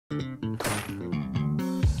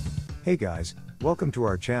Hey guys, welcome to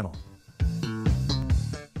our channel.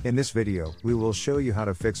 In this video, we will show you how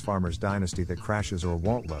to fix Farmers Dynasty that crashes or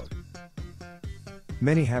won't load.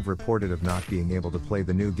 Many have reported of not being able to play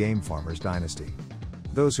the new game Farmers Dynasty.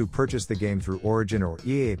 Those who purchased the game through Origin or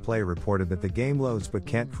EA Play reported that the game loads but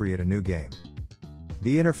can't create a new game.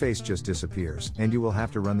 The interface just disappears, and you will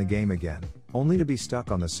have to run the game again, only to be stuck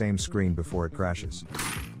on the same screen before it crashes.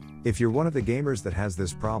 If you're one of the gamers that has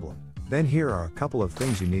this problem, then here are a couple of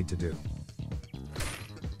things you need to do.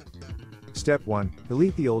 Step 1.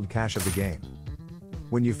 Delete the old cache of the game.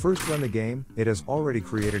 When you first run the game, it has already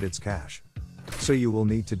created its cache. So you will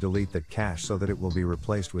need to delete that cache so that it will be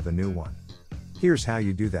replaced with a new one. Here's how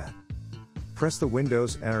you do that. Press the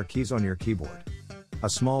Windows and R keys on your keyboard. A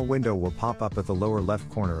small window will pop up at the lower left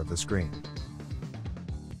corner of the screen.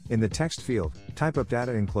 In the text field, type up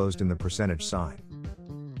data enclosed in the %sign.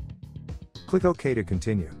 Click OK to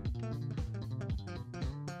continue.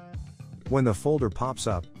 When the folder pops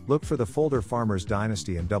up, look for the folder Farmers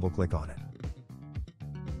Dynasty and double-click on it.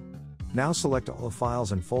 Now select all the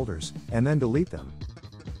files and folders, and then delete them.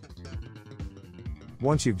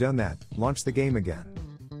 Once you've done that, launch the game again.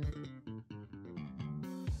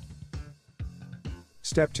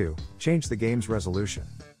 Step 2. Change the game's resolution.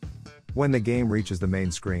 When the game reaches the main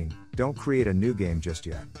screen, don't create a new game just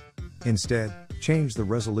yet. Instead, change the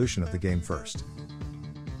resolution of the game first.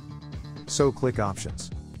 So click Options.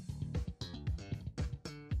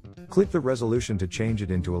 Click the resolution to change it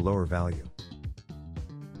into a lower value.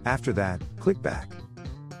 After that, click Back.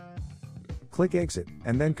 Click Exit,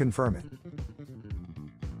 and then confirm it.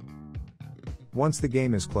 Once the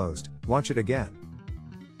game is closed, launch it again.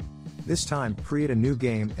 This time, create a new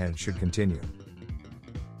game and it should continue.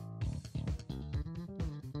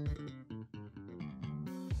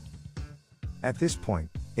 At this point,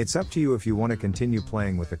 it's up to you if you want to continue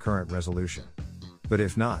playing with the current resolution. But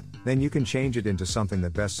if not, then you can change it into something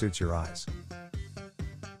that best suits your eyes.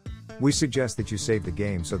 We suggest that you save the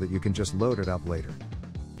game so that you can just load it up later.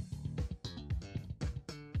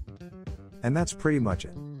 And that's pretty much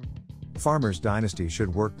it. Farmers Dynasty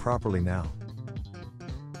should work properly now.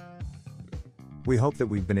 We hope that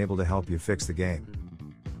we've been able to help you fix the game.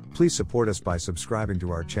 Please support us by subscribing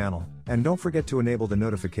to our channel, and don't forget to enable the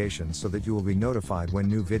notifications so that you will be notified when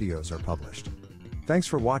new videos are published. Thanks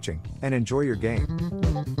for watching, and enjoy your game.